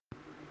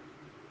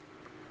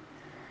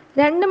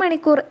2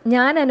 മണിക്കൂർ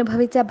ഞാൻ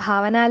അനുഭവിച്ച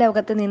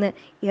ഭാവനാലോകത്ത് നിന്ന്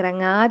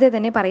ഇറങ്ങാതെ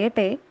തന്നെ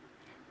പറയട്ടെ,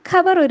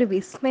 ഖബർ ഒരു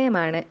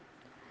വിസ്മയമാണ്.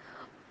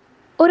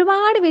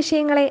 ഒരുപാട്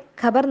വിഷയങ്ങളെ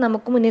ഖബർ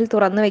നമുക്ക് മുന്നിൽ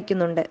തുറന്നു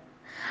വയ്ക്കുന്നുണ്ട്.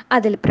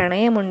 അതിൽ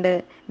പ്രണയമുണ്ട്,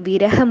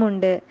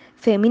 വിരഹമുണ്ട്,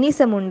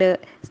 ഫെമിനിസമുണ്ട്,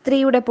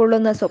 സ്ത്രീയുടെ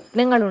പൊള്ളുന്ന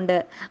സ്വപ്നങ്ങളുണ്ട്,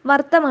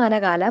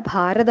 വർത്തമാനകാല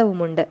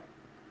ഭാരതവുമുണ്ട്.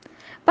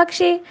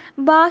 പക്ഷേ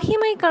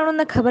ബാഹ്യമായി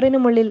കാണുന്ന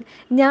ഖബറിനുമുള്ളിൽ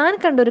ഞാൻ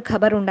കണ്ടൊരു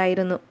ഖബർ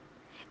ഉണ്ടായിരുന്നു.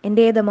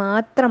 എൻ്റേത്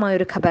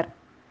മാത്രമായൊരു ഖബർ.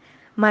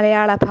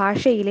 മലയാള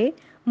ഭാഷയിലെ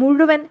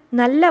മുഴുവൻ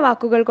നല്ല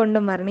വാക്കുകൾ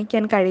കൊണ്ടും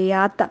വർണ്ണിക്കാൻ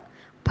കഴിയാത്ത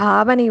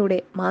ഭാവനയുടെ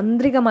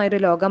മാന്ത്രികമായൊരു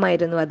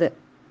ലോകമായിരുന്നു അത്.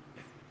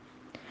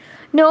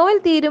 നോവൽ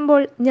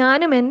തീരുമ്പോൾ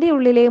ഞാനും എൻ്റെ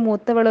ഉള്ളിലെ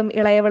മൂത്തവളും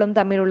ഇളയവളും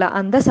തമ്മിലുള്ള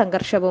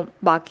അന്തസംഘർഷവും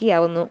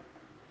ബാക്കിയാവുന്നു.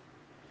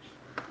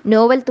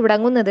 നോവൽ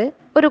തുടങ്ങുന്നത്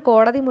ഒരു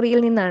കോടതി മുറിയിൽ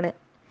നിന്നാണ്.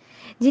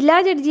 ജില്ലാ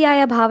ജഡ്ജിയായ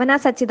ഭാവന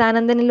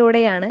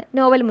സച്ചിദാനന്ദനിലൂടെയാണ്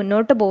നോവൽ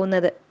മുന്നോട്ട്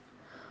പോകുന്നത്.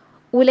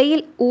 ഉലയിൽ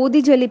ഊതി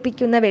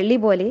ജ്വലിപ്പിക്കുന്ന വെള്ളി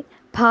പോലെ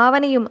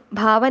ഭാവനയും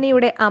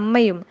ഭാവനയുടെ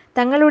അമ്മയും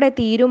തങ്ങളുടെ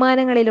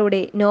തീരുമാനങ്ങളിലൂടെ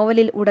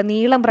നോവലിൽ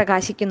ഉടനീളം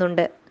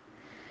പ്രകാശിക്കുന്നുണ്ട്.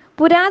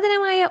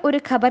 പുരാതനമായ ഒരു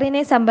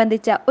ഖബറിനെ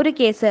സംബന്ധിച്ച ഒരു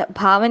കേസ്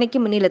ഭാവനയ്ക്ക്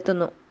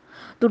മുന്നിലെത്തുന്നു.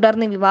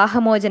 തുടർന്ന്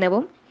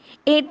വിവാഹമോചനവും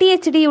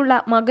ADHD യുള്ള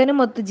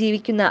മകനുമൊത്ത്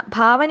ജീവിക്കുന്ന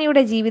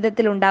ഭാവനയുടെ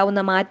ജീവിതത്തിൽ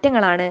ഉണ്ടാവുന്ന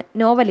മാറ്റങ്ങളാണ്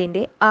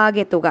നോവലിൻ്റെ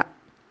ആകെ തുക.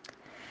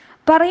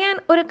 പറയാൻ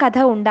ഒരു കഥ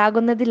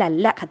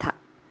ഉണ്ടാകുന്നതിലല്ല കഥ.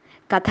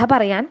 കഥ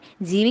പറയാൻ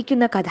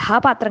ജീവിക്കുന്ന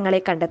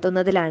കഥാപാത്രങ്ങളെ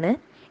കണ്ടെത്തുന്നതിലാണ്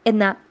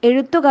എന്ന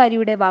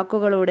എഴുത്തുകാരിയുടെ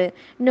വാക്കുകളോട്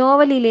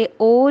നോവലിലെ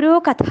ഓരോ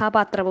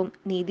കഥാപാത്രവും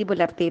നീതി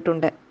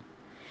പുലർത്തിയിട്ടുണ്ട്.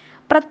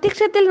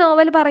 പ്രത്യക്ഷത്തിൽ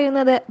നോവൽ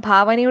പറയുന്നത്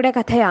ഭാവനയുടെ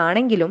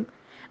കഥയാണെങ്കിലും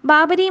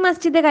ബാബരി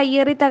മസ്ജിദ്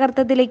കയ്യേറി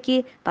തകർത്തതിലേക്ക്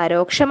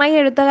പരോക്ഷമായി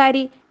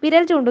എഴുത്തുകാരി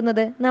വിരൽ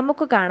ചൂണ്ടുന്നത്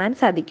നമുക്ക് കാണാൻ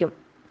സാധിക്കും.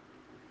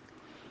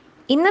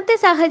 ഇന്നത്തെ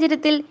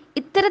സാഹചര്യത്തിൽ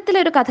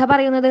ഇത്തരത്തിലൊരു കഥ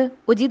പറയുന്നത്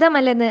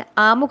ഉചിതമല്ലെന്ന്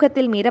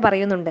ആമുഖത്തിൽ മീര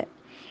പറയുന്നുണ്ട്.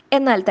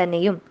 എന്നാൽ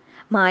തന്നെയും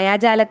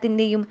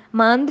മായാജാലത്തിൻ്റെയും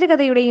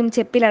മാന്ത്രികതയുടെയും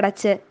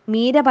ചെപ്പിലടച്ച്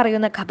മീര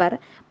പറയുന്ന ഖബർ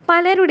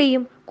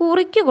പലരുടെയും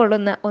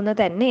കുറിക്കുകൊള്ളുന്ന ഒന്ന്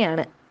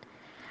തന്നെയാണ്.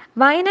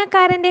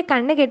 വായനക്കാരൻ്റെ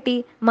കണ്ണുകെട്ടി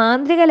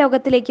മാന്ത്രിക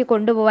ലോകത്തിലേക്ക്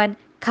കൊണ്ടുപോകാൻ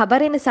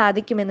ഖബറിന്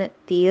സാധിക്കുമെന്ന്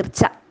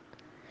തീർച്ച.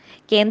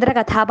 കേന്ദ്ര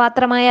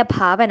കഥാപാത്രമായ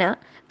ഭാവന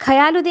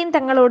ഖയാലുദ്ദീൻ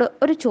തങ്ങളോട്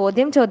ഒരു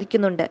ചോദ്യം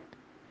ചോദിക്കുന്നുണ്ട്.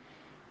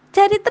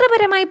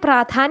 ചരിത്രപരമായി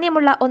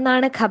പ്രാധാന്യമുള്ള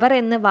ഒന്നാണ് ഖബർ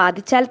എന്ന്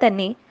വാദിച്ചാൽ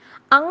തന്നെ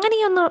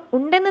അങ്ങനെയൊന്ന്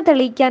ഉണ്ടെന്ന്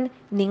തെളിയിക്കാൻ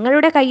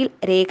നിങ്ങളുടെ കയ്യിൽ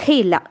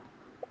രേഖയില്ല,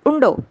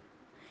 ഉണ്ടോ?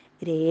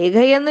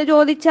 രേഖയെന്ന്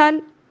ചോദിച്ചാൽ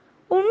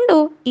ഉണ്ടോ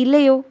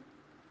ഇല്ലയോ?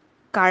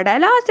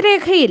 കടലാസ്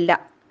രേഖയില്ല.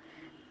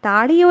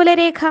 താടിയോല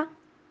രേഖ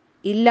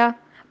ഇല്ല.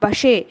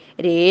 പക്ഷേ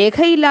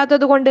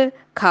രേഖയില്ലാത്തതുകൊണ്ട്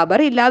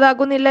ഖബർ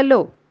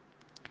ഇല്ലാതാകുന്നില്ലല്ലോ.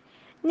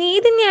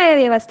 നീതിന്യായ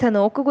വ്യവസ്ഥ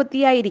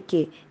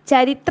നോക്കുകുത്തിയായിരിക്കെ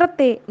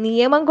ചരിത്രത്തെ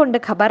നിയമം കൊണ്ട്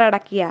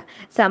ഖബറടക്കിയ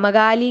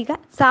സമകാലിക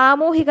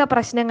സാമൂഹിക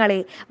പ്രശ്നങ്ങളെ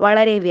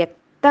വളരെ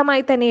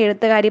വ്യക്തമായി തന്നെ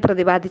എഴുത്തുകാരി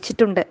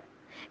പ്രതിപാദിച്ചിട്ടുണ്ട്.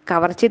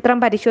 കവർ ചിത്രം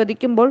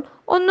പരിശോധിക്കുമ്പോൾ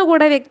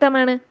ഒന്നുകൂടെ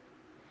വ്യക്തമാണ്.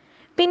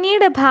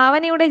 പിന്നീട്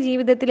ഭാവനയുടെ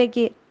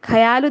ജീവിതത്തിലേക്ക്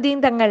ഖയാലുദ്ദീൻ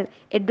തങ്ങൾ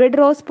എഡ്വേർഡ്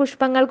റോസ്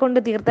പുഷ്പങ്ങൾ കൊണ്ട്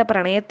തീർത്ത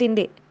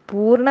പ്രണയത്തിൻ്റെ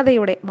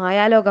പൂർണ്ണതയുടെ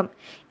മായാലോകം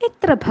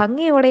എത്ര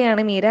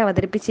ഭംഗിയോടെയാണ് മീര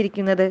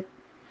അവതരിപ്പിച്ചിരിക്കുന്നത്.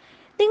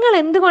 നിങ്ങൾ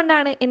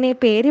എന്തുകൊണ്ടാണ് എന്നെ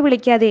പേര്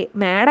വിളിക്കാതെ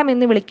മാഡം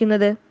എന്ന്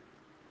വിളിക്കുന്നത്?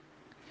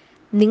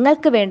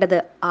 നിങ്ങൾക്ക് വേണ്ടത്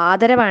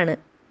ആദരവാണ്.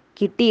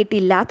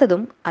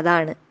 കിട്ടിയിട്ടില്ലാത്തതും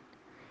അതാണ്.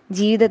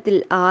 ജീവിതത്തിൽ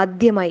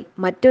ആദ്യമായി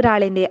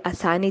മറ്റൊരാളിൻ്റെ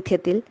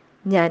അസാന്നിധ്യത്തിൽ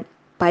ഞാൻ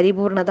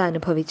പരിപൂർണത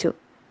അനുഭവിച്ചു.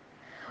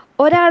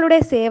 ഒരാളുടെ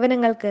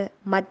സേവനങ്ങൾക്ക്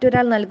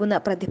മറ്റൊരാൾ നൽകുന്ന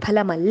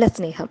പ്രതിഫലമല്ല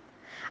സ്നേഹം,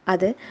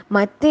 അത്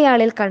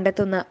മറ്റേയാളിൽ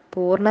കണ്ടെത്തുന്ന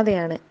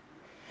പൂർണ്ണതയാണ്.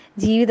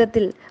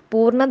 ജീവിതത്തിൽ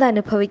പൂർണ്ണത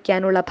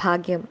അനുഭവിക്കാനുള്ള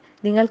ഭാഗ്യം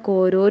നിങ്ങൾക്ക്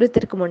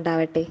ഓരോരുത്തർക്കും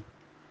ഉണ്ടാവട്ടെ.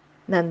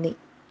 നന്ദി.